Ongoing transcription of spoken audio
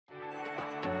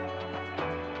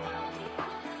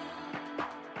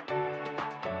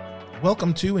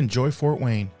Welcome to Enjoy Fort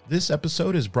Wayne. This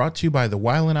episode is brought to you by the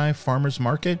Waialainai Farmers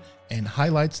Market and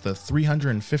highlights the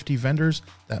 350 vendors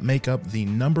that make up the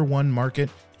 #1 market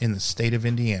in the state of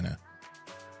Indiana.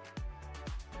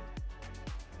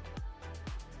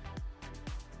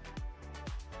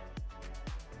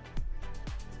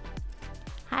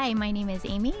 Hi, my name is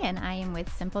Amy and I am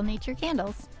with Simple Nature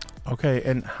Candles. Okay,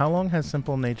 and how long has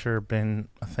Simple Nature been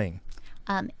a thing?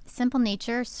 Simple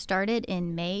Nature started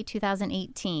in May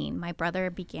 2018. My brother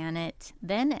began it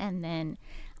then, and then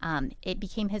it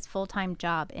became his full-time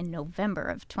job in November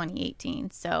of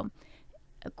 2018. So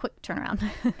a quick turnaround.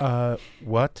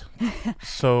 What?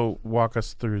 So walk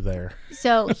us through there.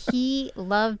 So he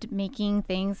loved making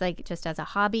things like just as a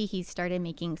hobby. He started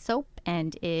making soap,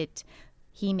 and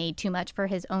he made too much for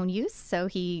his own use. So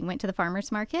he went to the farmer's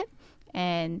market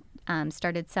and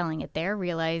started selling it there,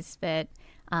 realized that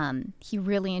he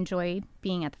really enjoyed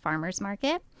being at the farmer's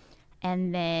market.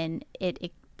 And then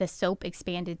the soap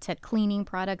expanded to cleaning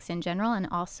products in general and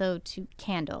also to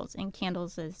candles. And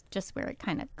candles is just where it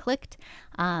kind of clicked.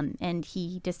 And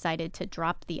he decided to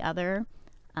drop the other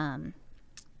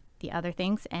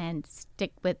things and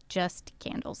stick with just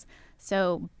candles.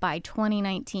 So by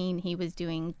 2019, he was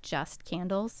doing just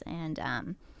candles.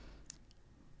 And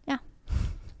yeah.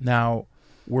 Now,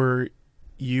 were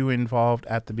you involved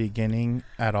at the beginning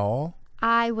at all?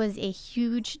 I was a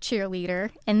huge cheerleader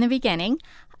in the beginning.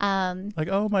 Like,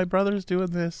 oh, my brother's doing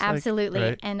this. Absolutely. Like,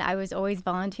 right? And I was always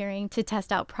volunteering to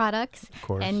test out products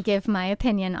course. And give my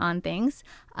opinion on things.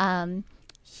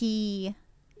 He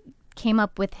came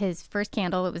up with his first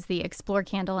candle. It was the Explore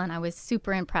candle, and I was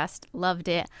super impressed, loved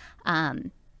it.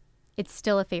 It's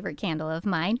still a favorite candle of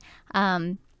mine.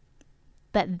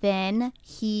 But then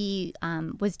he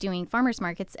was doing farmers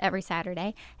markets every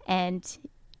Saturday, and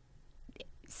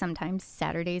sometimes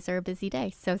Saturdays are a busy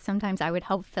day. So sometimes I would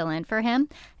help fill in for him.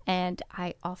 And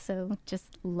I also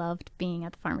just loved being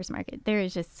at the farmers market. There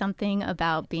is just something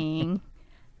about being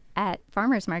at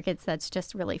farmers markets that's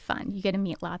just really fun. You get to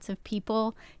meet lots of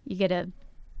people. You get to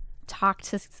talk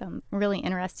to some really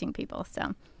interesting people.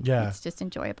 So yeah, it's just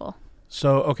enjoyable.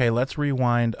 So, okay, let's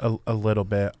rewind a little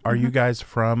bit. Are you guys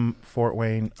from Fort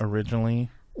Wayne originally?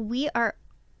 We are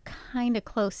kind of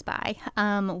close by.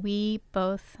 We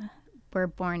both were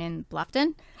born in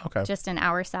Bluffton, just an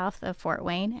hour south of Fort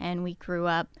Wayne, and we grew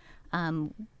up,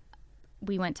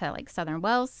 we went to like Southern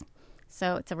Wells,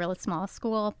 so it's a really small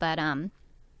school, but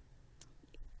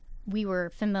we were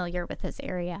familiar with this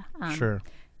area. Sure.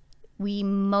 We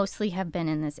mostly have been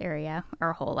in this area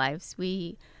our whole lives.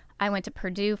 I went to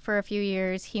Purdue for a few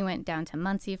years. He went down to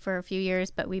Muncie for a few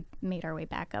years, but we made our way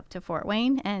back up to Fort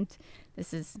Wayne, and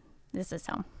this is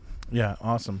home. Yeah,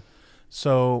 awesome.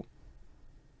 So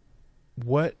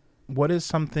what is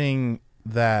something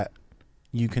that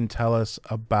you can tell us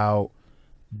about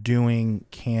doing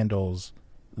candles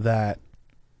that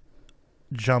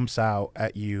jumps out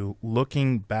at you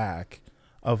looking back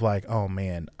of like, oh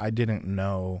man, I didn't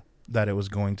know that it was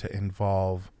going to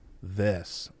involve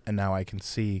this, and now I can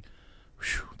see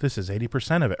this is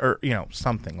 80% of it, or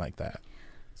something like that.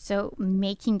 So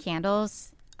making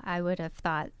candles, I would have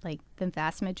thought like the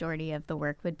vast majority of the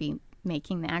work would be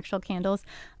making the actual candles.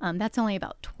 That's only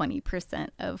about 20%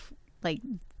 of like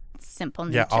Simple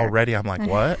Nature. Yeah, already I'm like,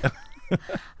 what?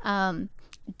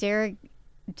 Derek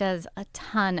does a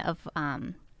ton of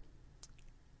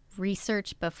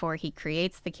research before he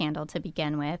creates the candle to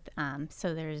begin with.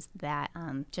 So there's that,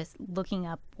 just looking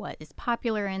up what is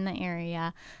popular in the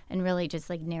area and really just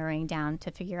like narrowing down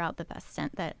to figure out the best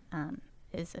scent that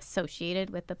is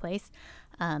associated with the place.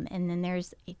 And then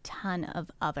there's a ton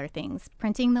of other things.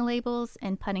 Printing the labels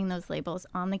and putting those labels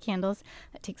on the candles,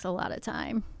 that takes a lot of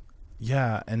time.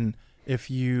 Yeah, and if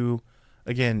you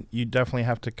definitely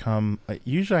have to come.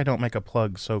 Usually I don't make a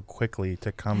plug so quickly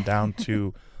to come down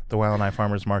to the Waialainai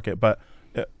Farmers Market, but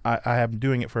I am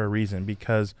doing it for a reason,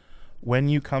 because when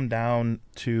you come down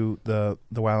to the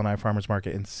Waialainai Farmers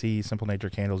Market and see Simple Nature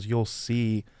Candles, you'll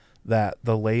see that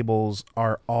the labels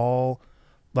are all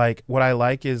like, what I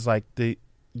like is like the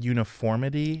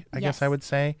uniformity, I guess I would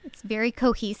say. It's very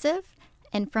cohesive,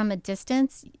 and from a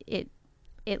distance, it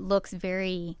looks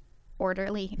very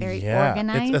orderly, very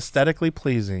organized. It's aesthetically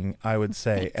pleasing, I would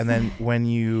say. And then when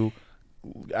you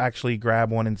actually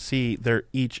grab one and see, they're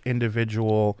each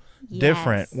individual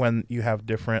different when you have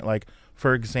different, like,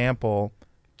 for example,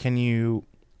 can you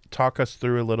talk us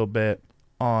through a little bit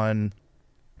on,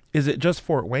 is it just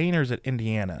Fort Wayne or is it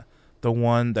Indiana, the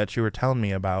one that you were telling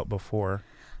me about before?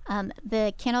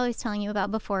 The candle I was telling you about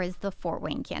before is the Fort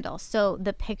Wayne candle. So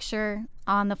the picture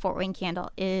on the Fort Wayne candle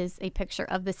is a picture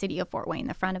of the city of Fort Wayne.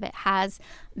 The front of it has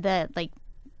the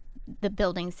the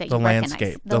buildings that The you landscape.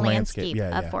 recognize. The landscape,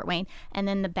 yeah, of yeah. Fort Wayne. And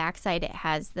then the backside, it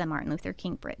has the Martin Luther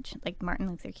King Bridge, like Martin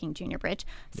Luther King Jr. Bridge.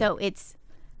 So it's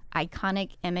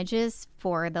iconic images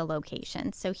for the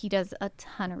location. So he does a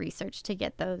ton of research to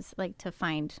get those, like to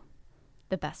find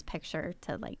the best picture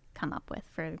to like come up with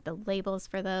for the labels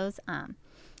for those.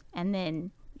 And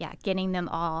then, getting them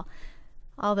all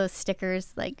those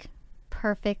stickers like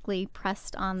perfectly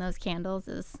pressed on those candles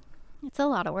it's a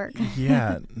lot of work.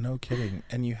 Yeah, no kidding.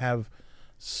 And you have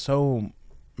so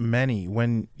many.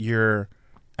 When you're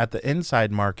at the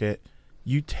inside market,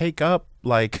 you take up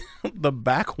like the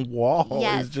back wall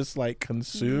is just like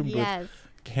consumed with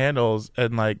candles,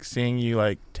 and like seeing you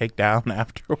like take down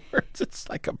afterwards, it's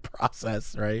like a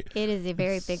process, right? It is a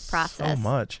very big process. So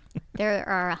much. There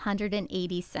are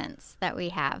 180 scents that we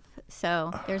have.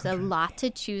 So there's a lot to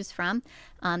choose from.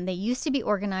 They used to be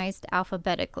organized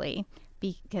alphabetically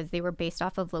because they were based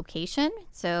off of location.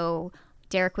 So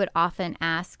Derek would often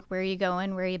ask, where are you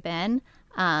going? Where you been?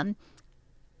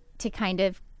 To kind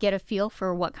of get a feel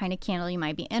for what kind of candle you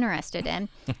might be interested in.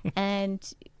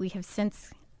 And we have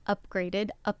since updated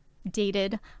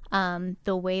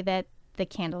the way that the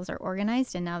candles are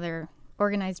organized, and now they're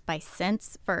organized by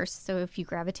scents first. So if you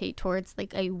gravitate towards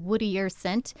like a woodier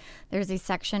scent, there's a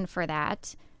section for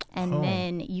that. And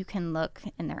then you can look,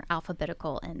 and they're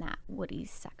alphabetical in that woody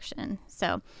section.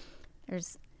 So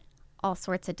there's all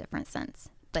sorts of different scents,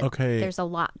 but there's a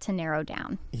lot to narrow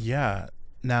down. Yeah.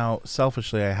 Now,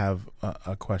 selfishly, I have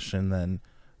a question then.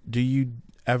 Do you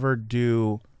ever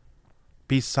do,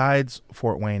 besides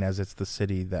Fort Wayne, as it's the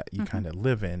city that you kind of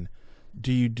live in,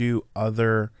 do you do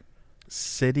other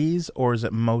cities, or is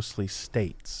it mostly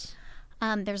states?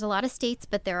 There's a lot of states,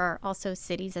 but there are also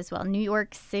cities as well. New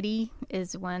York City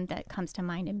is one that comes to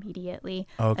mind immediately.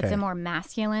 Okay. It's a more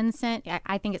masculine scent.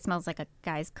 I think it smells like a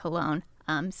guy's cologne.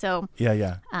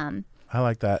 Yeah. I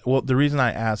like that. Well, the reason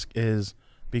I ask is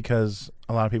because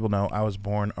a lot of people know I was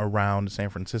born around San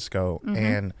Francisco,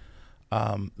 and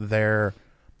their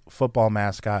football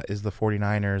mascot is the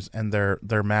 49ers, and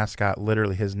their mascot,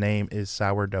 literally his name is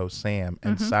Sourdough Sam,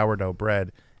 and sourdough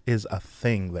bread is a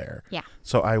thing there. Yeah.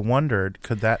 So I wondered,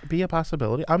 could that be a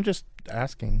possibility? I'm just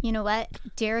asking. You know what?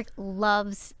 Derek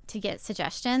loves to get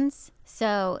suggestions.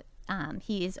 So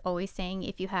he is always saying,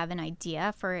 if you have an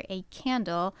idea for a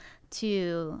candle,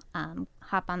 to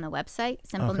hop on the website,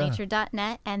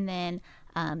 simplenature.net, and then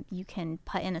you can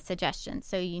put in a suggestion.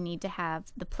 So you need to have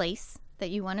the place that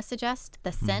you want to suggest,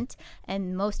 the scent,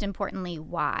 and most importantly,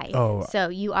 why. So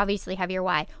you obviously have your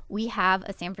why. We have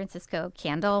a San Francisco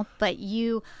candle, but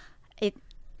it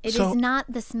is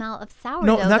not the smell of sourdough.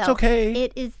 No, that's though. okay.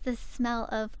 It is the smell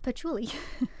of patchouli.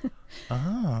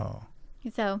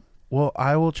 So. Well,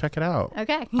 I will check it out.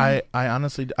 Okay. I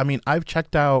honestly, I mean, I've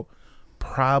checked out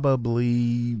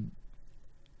probably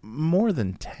more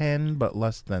than 10, but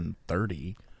less than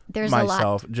 30. There's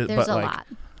myself. a lot. There's a lot.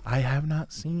 I have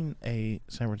not seen a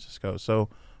San Francisco. So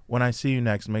when I see you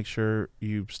next, make sure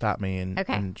you stop me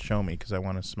and show me, because I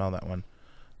want to smell that one.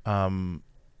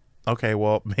 Okay,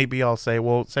 well, maybe I'll say,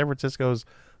 well, San Francisco's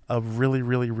a really,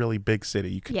 really, really big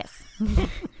city. You could, yes.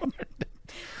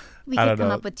 We could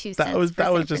come up with two cents.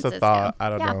 That was just a thought. I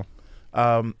don't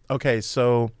know. Okay,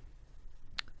 so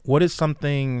what is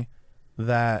something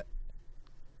that,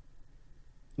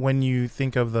 when you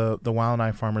think of the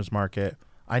Waialae Farmers Market,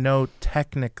 I know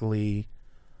technically,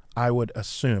 I would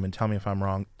assume, and tell me if I'm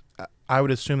wrong, I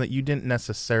would assume that you didn't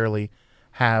necessarily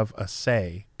have a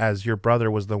say, as your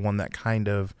brother was the one that kind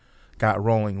of got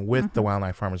rolling with the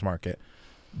Waialae Farmers Market.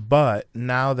 But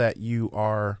now that you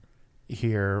are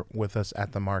here with us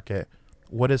at the market,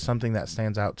 what is something that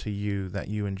stands out to you that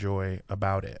you enjoy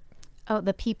about it? Oh,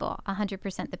 the people,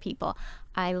 100% the people.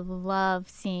 I love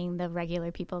seeing the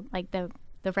regular people, like the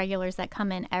regulars that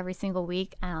come in every single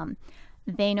week.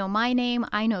 They know my name,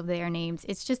 I know their names.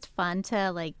 It's just fun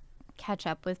to like catch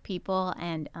up with people,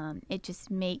 and it just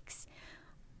makes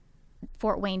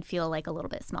Fort Wayne feel like a little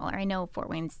bit smaller. I know Fort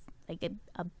Wayne's like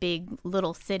a big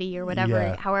little city or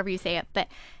whatever, however you say it, but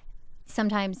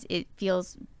sometimes it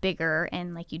feels bigger,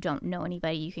 and like you don't know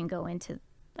anybody. You can go into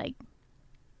like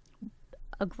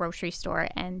a grocery store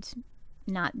and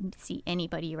not see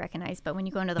anybody you recognize, but when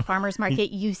you go into the farmer's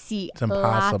market, you see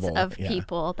lots of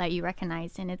people that you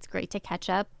recognize, and it's great to catch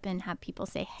up and have people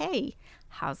say, hey,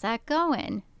 how's that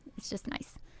going? It's just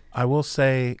nice. I will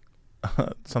say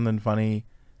something funny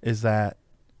is that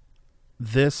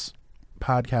this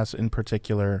podcast in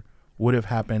particular would have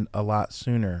happened a lot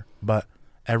sooner, but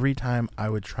every time I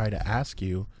would try to ask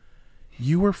you,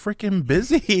 you were freaking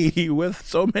busy with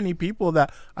so many people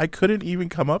that I couldn't even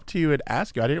come up to you and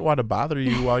ask you. I didn't want to bother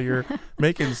you while you're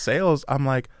making sales. I'm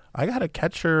like, I got to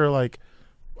catch her. Like,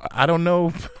 I don't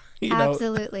know.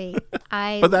 Absolutely.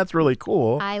 But that's really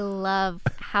cool. I love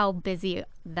how busy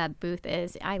that booth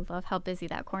is. I love how busy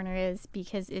that corner is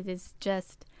because it is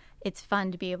just, it's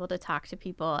fun to be able to talk to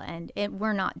people. And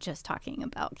we're not just talking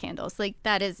about candles. Like,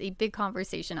 that is a big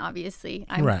conversation, obviously.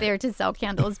 I'm there to sell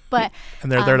candles, but...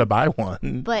 and they're there to buy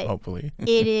one, but hopefully.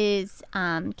 It is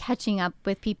catching up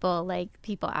with people, like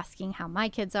people asking how my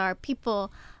kids are,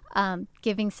 people...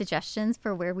 giving suggestions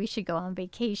for where we should go on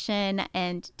vacation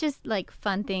and just like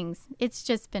fun things. It's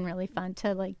just been really fun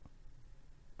to like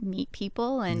meet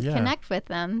people and connect with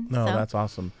them. No, that's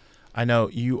awesome. I know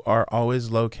you are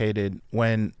always located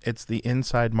when it's the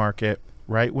inside market,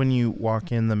 right when you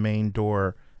walk in the main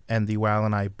door, and the Weil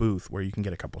and I booth where you can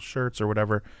get a couple shirts or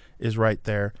whatever is right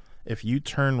there. If you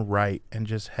turn right and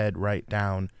just head right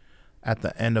down, at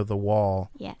the end of the wall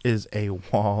is a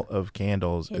wall of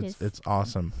candles. It's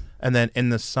awesome. And then in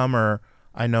the summer,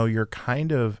 I know you're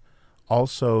kind of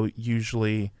also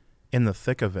usually in the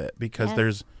thick of it because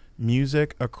there's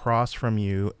music across from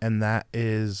you, and that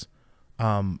is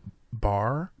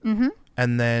bar. Mm-hmm.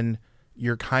 And then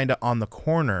you're kind of on the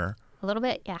corner. A little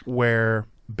bit, where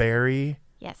Barry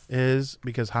is,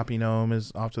 because Hoppy Gnome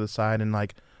is off to the side. And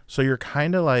like, so you're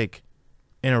kind of like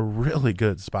in a really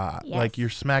good spot. Like, you're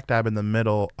smack dab in the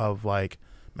middle of like,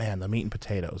 man, the meat and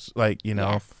potatoes. Like,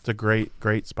 it's a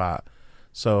great spot.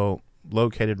 So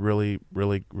located really,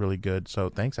 really, really good. So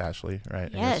thanks, Ashley.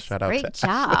 Right. Yes. Shout out great to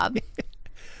job.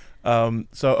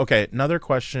 So, okay. Another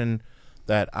question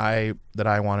that I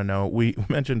want to know, we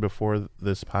mentioned before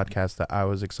this podcast that I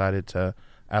was excited to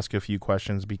ask a few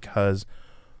questions because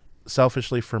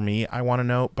selfishly for me, I want to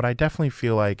know, but I definitely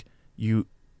feel like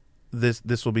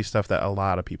this will be stuff that a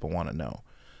lot of people want to know.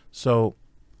 So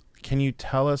can you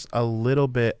tell us a little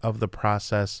bit of the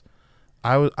process?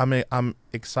 I'm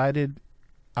excited.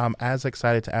 I'm as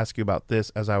excited to ask you about this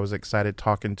as I was excited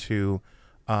talking to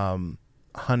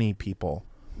honey people.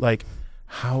 Like,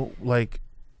 how, like,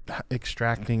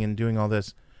 extracting and doing all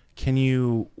this.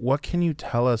 What can you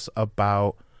tell us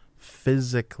about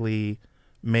physically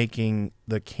making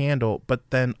the candle,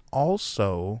 but then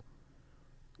also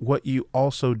what you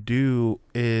also do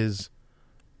is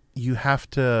you have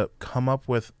to come up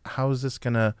with, how is this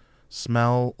going to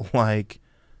smell like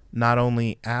not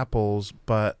only apples,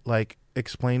 but like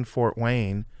explain Fort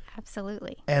Wayne.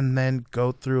 Absolutely. And then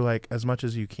go through like as much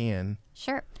as you can.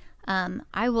 Sure.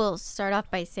 I will start off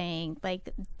by saying like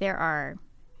there are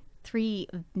 3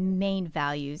 main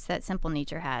values that Simple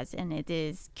Nature has, and it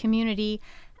is community.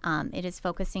 It is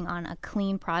focusing on a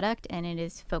clean product, and it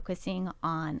is focusing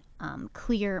on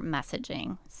clear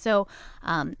messaging. So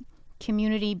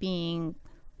community being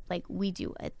like we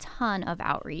do a ton of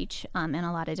outreach in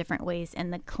a lot of different ways,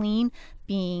 and the clean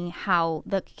being how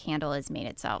the candle is made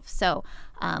itself. So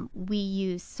we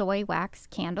use soy wax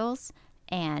candles,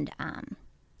 and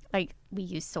we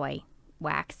use soy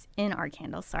wax in our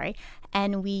candles,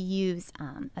 and we use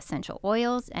essential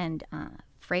oils and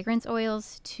fragrance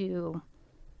oils to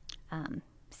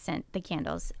scent the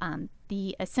candles.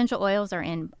 The essential oils are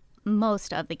in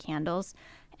most of the candles,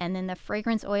 and then the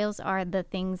fragrance oils are the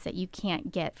things that you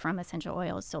can't get from essential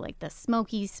oils. So like the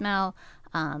smoky smell,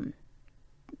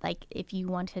 like if you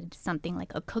wanted something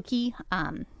like a cookie,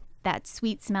 that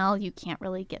sweet smell, you can't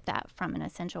really get that from an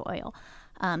essential oil.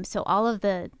 So all of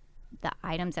the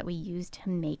items that we use to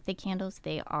make the candles,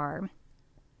 they are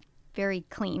very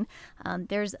clean.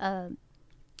 There's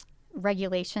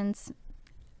regulations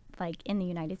like in the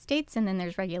United States, and then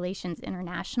there's regulations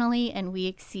internationally, and we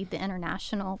exceed the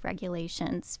international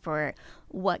regulations for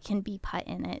what can be put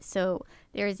in it. So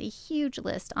there is a huge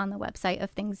list on the website of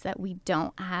things that we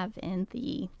don't have in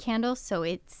the candle. So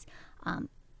it's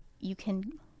you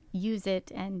can use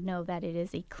it and know that it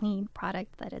is a clean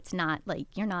product, that it's not like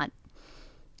you're not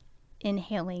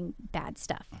inhaling bad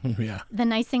stuff. Yeah. The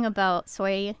nice thing about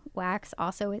soy wax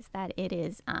also is that it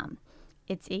is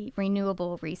it's a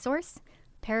renewable resource.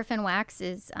 Paraffin wax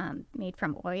is made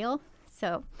from oil,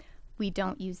 so we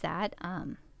don't use that.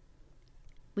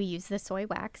 We use the soy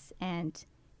wax, and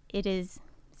it's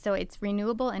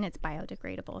renewable and it's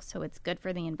biodegradable, so it's good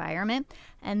for the environment.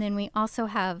 And then we also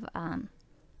have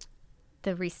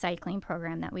the recycling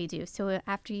program that we do. So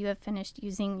after you have finished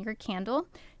using your candle,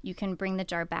 you can bring the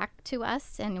jar back to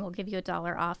us, and we'll give you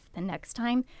 $1 off the next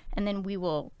time. And then we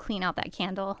will clean out that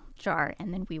candle jar,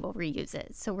 and then we will reuse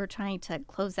it. So we're trying to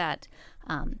close that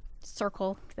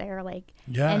circle there,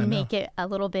 make it a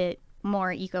little bit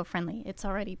more eco-friendly. It's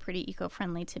already pretty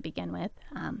eco-friendly to begin with.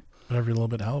 But every little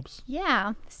bit helps.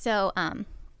 Yeah. So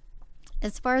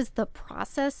as far as the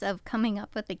process of coming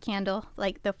up with a candle,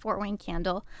 like the Fort Wayne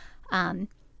candle,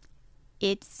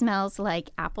 it smells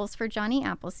like apples for Johnny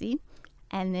Appleseed.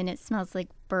 And then it smells like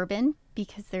bourbon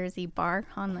because there's a bar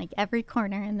on like every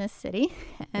corner in this city.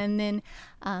 And then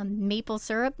maple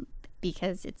syrup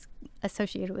because it's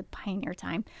associated with pioneer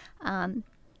time.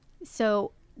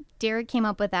 So Derek came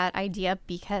up with that idea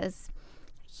because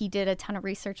he did a ton of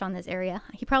research on this area.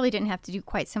 He probably didn't have to do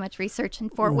quite so much research in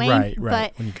Fort Wayne, Right.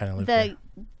 but When you kind of live there.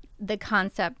 the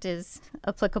concept is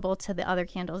applicable to the other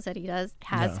candles that he has.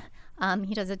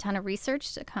 He does a ton of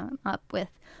research to come up with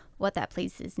what that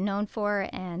place is known for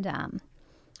and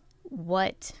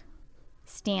what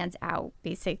stands out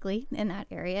basically in that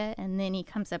area. And then he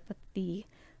comes up with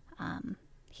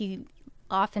he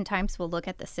oftentimes will look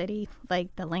at the city,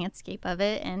 like the landscape of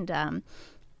it, and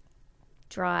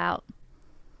draw out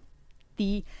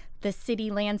the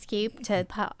city landscape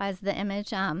as the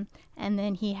image. And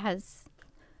then he has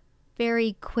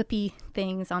very quippy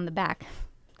things on the back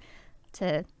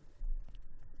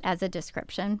as a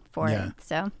description for it.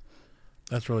 So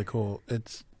that's really cool.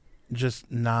 It's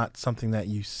just not something that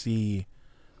you see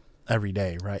every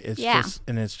day, right?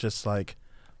 It's just like,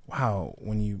 wow,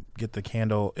 when you get the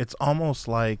candle, it's almost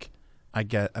like I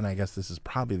guess this is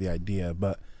probably the idea,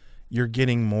 but you're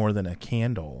getting more than a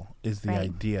candle is the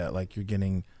idea. Like you're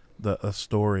getting a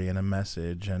story and a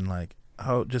message and like,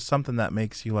 just something that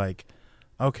makes you like,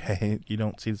 okay, you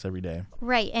don't see this every day.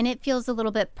 Right. And it feels a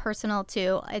little bit personal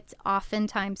too. It's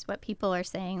oftentimes what people are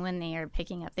saying when they are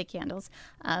picking up the candles.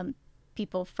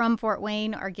 People from Fort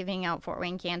Wayne are giving out Fort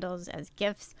Wayne candles as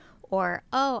gifts, or,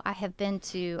 I went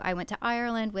to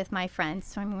Ireland with my friend,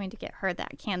 so I'm going to get her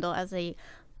that candle as a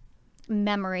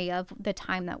memory of the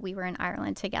time that we were in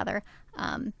Ireland together.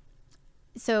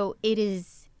 So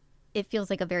it feels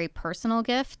like a very personal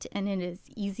gift, and it is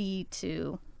easy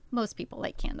to, most people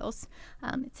like candles.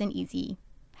 It's an easy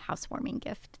housewarming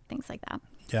gift, things like that.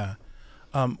 Yeah.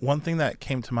 One thing that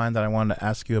came to mind that I wanted to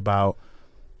ask you about,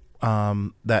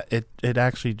 that it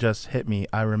actually just hit me.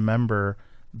 I remember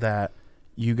that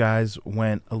you guys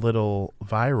went a little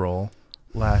viral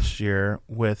last year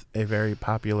with a very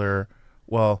popular,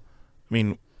 I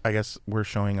guess we're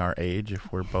showing our age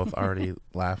if we're both already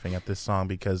laughing at this song,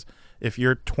 because if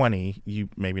you're 20, you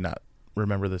maybe not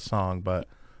remember this song, but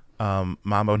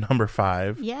Mambo No.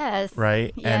 5. Yes.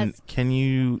 Right? Yes. And can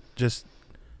you just,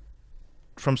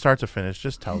 from start to finish,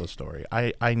 just tell the story?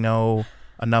 I know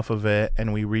enough of it,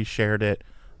 and we reshared it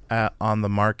on the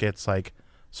market's like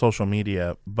social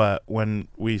media, but when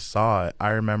we saw it, I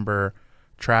remember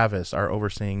Travis, our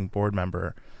overseeing board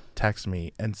member, text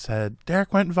me and said,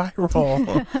 Derek went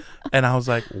viral. And I was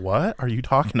like, what are you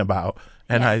talking about?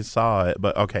 And I saw it.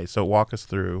 But okay, so walk us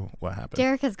through what happened.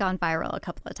 Derek has gone viral a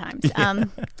couple of times.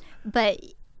 But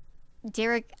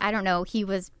Derek, I don't know, he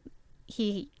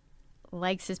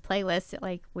likes his playlist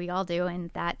like we all do,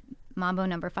 and that Mambo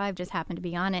No. 5 just happened to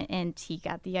be on it, and he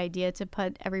got the idea to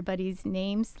put everybody's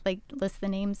names, like list the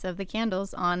names of the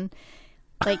candles on,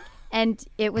 like, and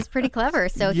it was pretty clever.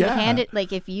 So he handed,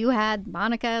 like, if you had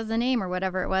Monica as a name or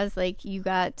whatever it was, like, you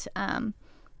got,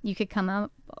 you could come up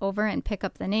over and pick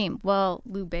up the name. Well,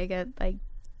 Lou Bega, like,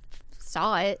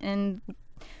 saw it, and,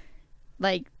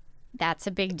 like, that's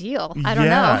a big deal. I don't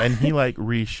know. Yeah, and he, like,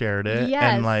 reshared it. Yes.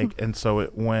 And, like, and so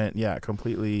it went,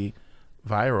 completely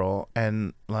viral.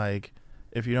 And, like,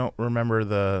 if you don't remember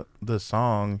the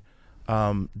song,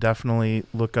 definitely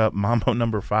look up Mambo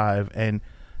No. 5, and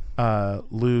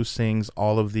Lou sings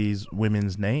all of these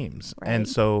women's names. Right. And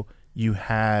so you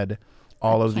had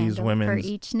all of these women for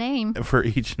each name.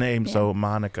 Yeah. So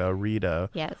Monica, Rita,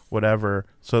 whatever,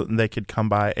 so they could come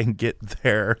by and get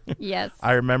their. Yes.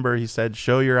 I remember he said,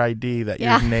 show your ID that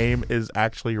your name is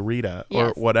actually Rita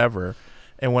or whatever.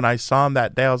 And when I saw him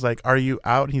that day, I was like, are you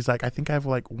out? And he's like, I think I have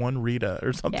like one Rita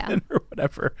or something or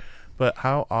whatever. But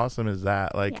how awesome is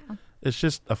that? Like, it's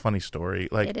just a funny story.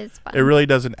 Like, it is fun. It really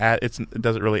doesn't add. It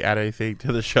doesn't really add anything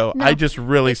to the show. No, I just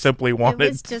really simply wanted. It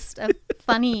was just a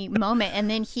funny moment, and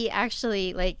then he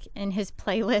actually, like, in his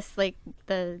playlist, like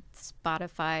the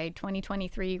Spotify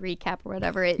 2023 recap or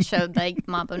whatever, it showed like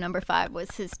Mambo No. 5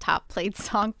 was his top played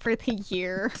song for the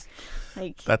year.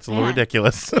 Like, that's a little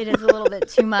ridiculous. It is a little bit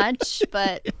too much,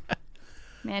 but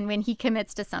man, when he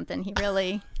commits to something, he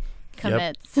really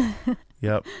commits.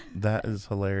 Yep, that is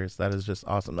hilarious. That is just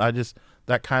awesome.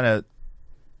 That kind of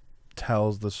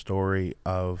tells the story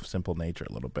of Simple Nature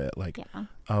a little bit, like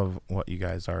of what you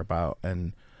guys are about,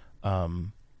 and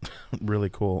really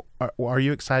cool. Are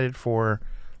you excited for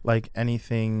like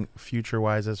anything future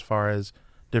wise as far as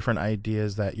different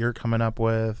ideas that you're coming up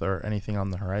with or anything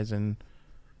on the horizon?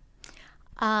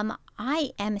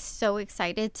 I am so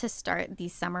excited to start the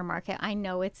summer market. I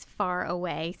know it's far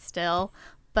away still,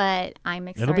 but I'm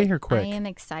excited. It'll be here quick. I am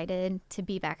excited to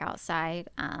be back outside.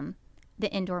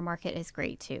 The indoor market is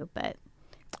great too, but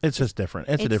it's just different.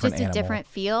 It's a different just animal. a different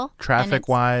feel. Traffic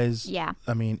wise, yeah.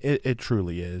 I mean, it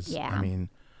truly is. Yeah. I mean,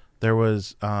 there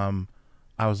was, I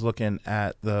was looking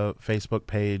at the Facebook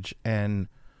page, and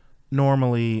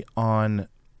normally on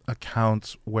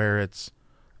accounts where it's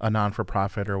a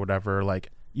non-for-profit or whatever, like,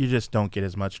 you just don't get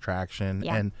as much traction.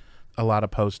 Yeah. And a lot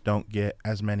of posts don't get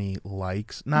as many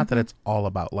likes. Not that it's all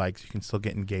about likes. You can still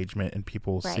get engagement and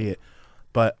people will see it.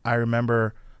 But I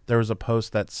remember there was a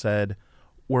post that said,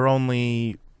 we're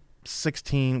only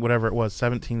 17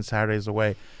 Saturdays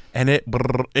away. And it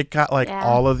got like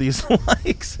all of these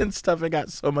likes and stuff. It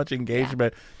got so much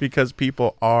engagement because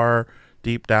people are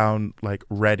deep down like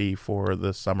ready for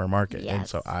the summer market. Yes. And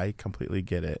so I completely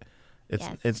get it. It's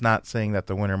Yes. it's not saying that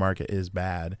the winter market is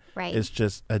bad. Right. It's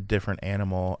just a different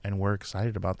animal, and we're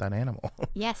excited about that animal.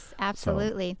 Yes,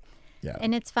 absolutely. Yeah.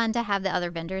 And it's fun to have the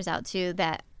other vendors out too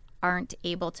that aren't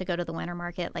able to go to the winter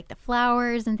market, like the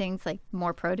flowers and things, like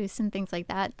more produce and things like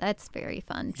that. That's very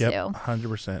fun Yep, too.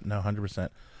 100%. No, 100%.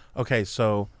 Okay,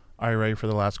 so are you ready for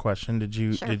the last question?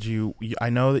 Sure. I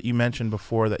know that you mentioned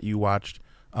before that you watched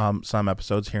some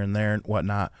episodes here and there and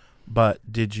whatnot, but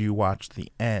did you watch the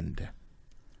end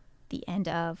The end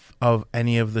of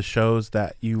any of the shows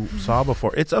that you saw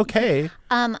before? It's okay.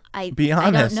 Be I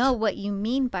honest. don't know what you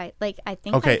mean by, like, I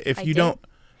think Okay, I did. if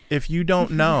you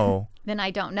don't know, Then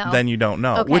I don't know. then you don't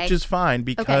know, Okay. which is fine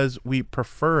because we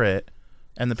prefer it,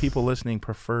 and the people listening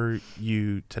prefer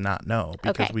you to not know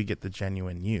because Okay. we get the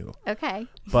genuine you. Okay.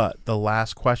 But the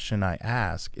last question I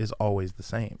ask is always the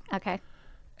same. Okay.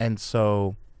 And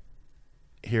so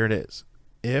here it is.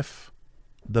 If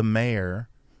the mayor,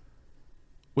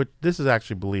 which this is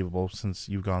actually believable since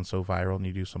you've gone so viral and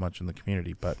you do so much in the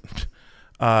community, but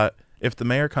if the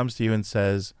mayor comes to you and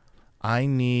says, I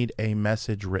need a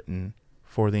message written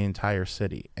for the entire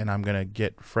city, and I'm going to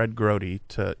get Fred Grody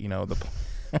to,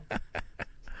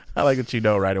 I like that you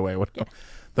know right away what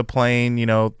the plane,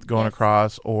 going Yes.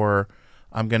 across, or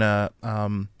I'm going to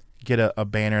get a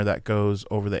banner that goes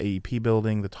over the AEP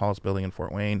building, the tallest building in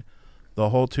Fort Wayne. The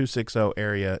whole 260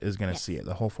 area is going to see it.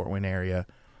 The whole Fort Wayne area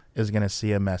is going to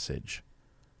see a message.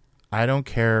 I don't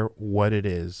care what it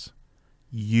is.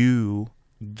 You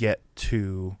get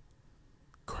to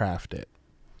craft it.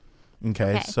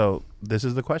 Okay, so this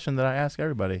is the question that I ask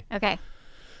everybody. Okay.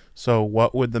 So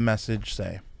what would the message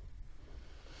say?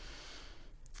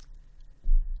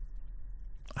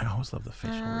 I always love the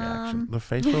facial reaction. The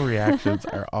facial reactions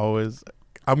are always...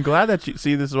 I'm glad that you...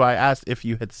 See, this is why I asked if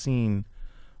you had seen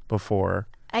before.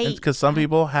 It's because some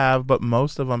people have, but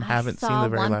most of them haven't seen the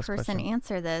very last question. I saw one person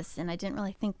answer this, and I didn't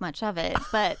really think much of it.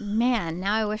 But, man,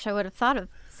 now I wish I would have thought of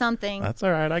something. That's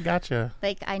all right. I got you.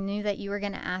 Like, I knew that you were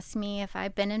going to ask me if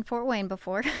I've been in Fort Wayne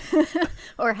before,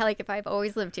 or like if I've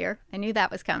always lived here. I knew that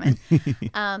was coming.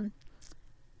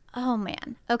 Oh,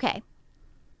 man. Okay.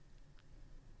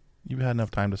 You've had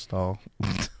enough time to stall.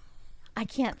 I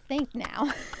can't think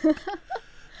now.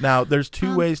 Now, there's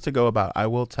two ways to go about it. I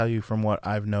will tell you from what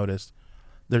I've noticed.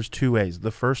 There's two ways.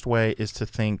 The first way is to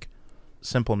think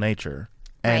Simple Nature.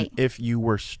 And Right. if you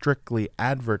were strictly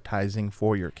advertising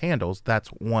for your candles, that's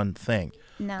one thing.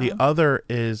 No. The other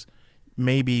is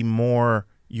maybe more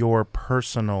your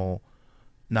personal,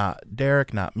 not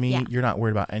Derek, not me. Yeah. You're not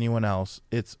worried about anyone else.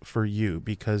 It's for you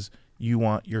because you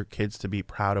want your kids to be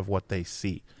proud of what they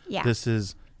see. Yeah. This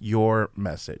is your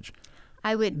message.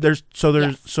 I would. Yes.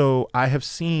 Yes. So I have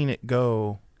seen it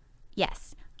go. Yes.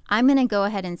 I'm going to go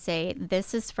ahead and say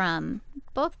this is from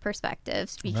both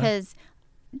perspectives because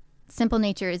Simple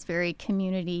Nature is very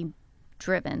community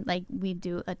driven. Like, we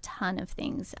do a ton of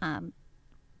things.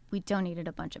 We donated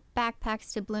a bunch of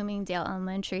backpacks to Bloomingdale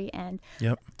Elementary and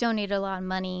donated a lot of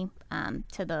money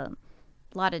to a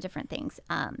lot of different things.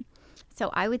 So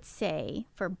I would say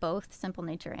for both Simple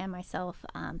Nature and myself,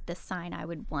 the sign I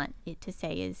would want it to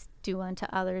say is do unto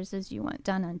others as you want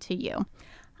done unto you.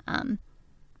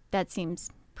 That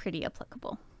seems pretty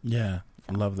applicable. Yeah.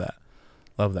 Love that.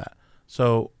 Love that.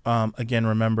 So, again,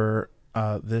 remember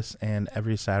this and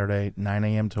every Saturday, 9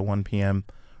 a.m. to 1 p.m.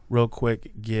 Real quick,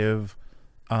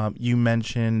 you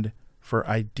mentioned for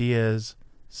ideas,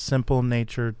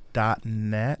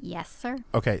 simplenature.net. Yes, sir.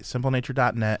 Okay,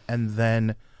 simplenature.net. And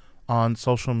then on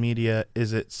social media,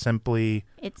 is it simply...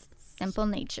 It's Simple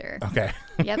Nature. Okay.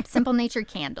 Yep, Simple Nature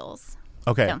Candles.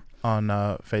 Okay. So, on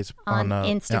Facebook. on yeah,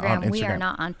 Instagram. on We are Instagram.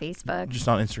 not on Facebook. Just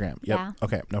on Instagram. Yep. Yeah.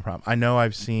 Okay, no problem. I know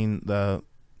I've seen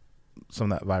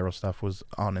some of that viral stuff was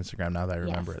on Instagram now that I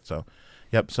remember Yes. it. So,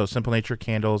 yep. So Simple Nature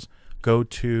Candles, go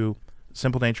to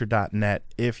simplenature.net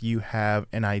if you have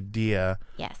an idea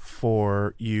Yes.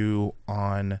 for you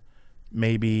on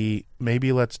maybe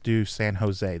let's do San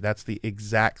Jose. That's the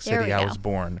exact There city we I go. was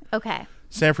born. Okay.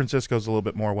 San Francisco's a little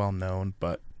bit more well known,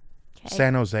 but Okay.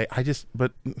 San Jose,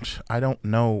 but I don't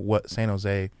know what San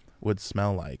Jose would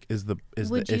smell like is the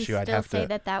Would you issue. I'd still have say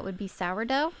to that would be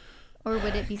sourdough, or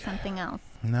would it be something else?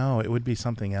 No, it would be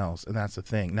something else, and that's the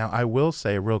thing. Now, I will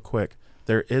say real quick,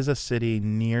 there is a city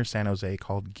near San Jose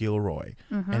called Gilroy,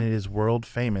 Mm-hmm. and it is world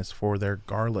famous for their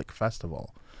garlic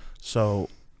festival. So,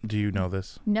 do you know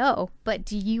this? No, but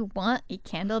do you want a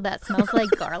candle that smells like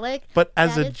garlic? But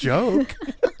as That a is- joke,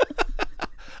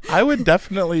 I would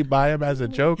definitely buy them as a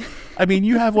joke. I mean,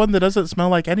 you have one that doesn't smell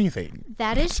like anything.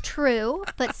 That is true,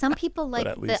 but some people like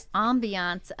at the least-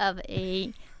 ambiance of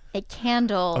a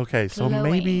candle. Okay, so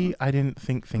glowing. maybe I didn't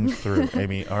think things through,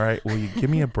 Amy. All right, will you give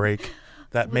me a break?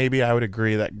 That maybe I would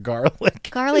agree that garlic.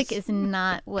 Garlic is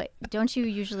not what. Don't you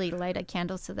usually light a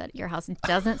candle so that your house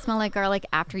doesn't smell like garlic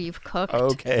after you've cooked?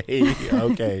 Okay,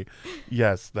 okay.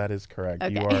 Yes, that is correct.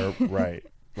 You Okay. are right.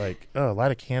 Like, oh,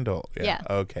 light a candle. Yeah.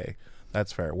 Okay,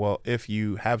 that's fair. Well, if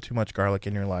you have too much garlic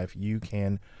in your life, you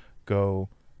can go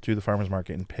to the farmer's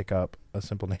market and pick up a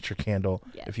Simple Nature candle.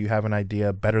 Yes. If you have an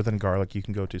idea better than garlic, you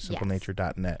can go to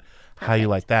simplenature.net. How you Perfect.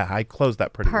 like that? I closed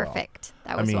that pretty well. Perfect.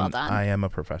 That I was mean, well done. I am a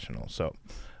professional. So,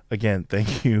 again,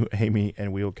 thank you, Amy,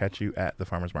 and we will catch you at the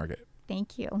farmer's market.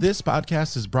 Thank you. This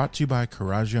podcast is brought to you by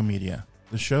Coraggio Media.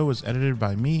 The show is edited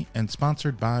by me and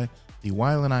sponsored by the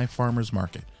Wailanai Farmers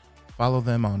Market. Follow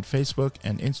them on Facebook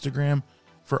and Instagram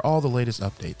for all the latest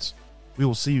updates. We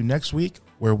will see you next week,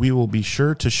 where we will be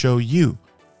sure to show you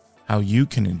how you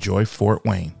can enjoy Fort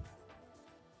Wayne.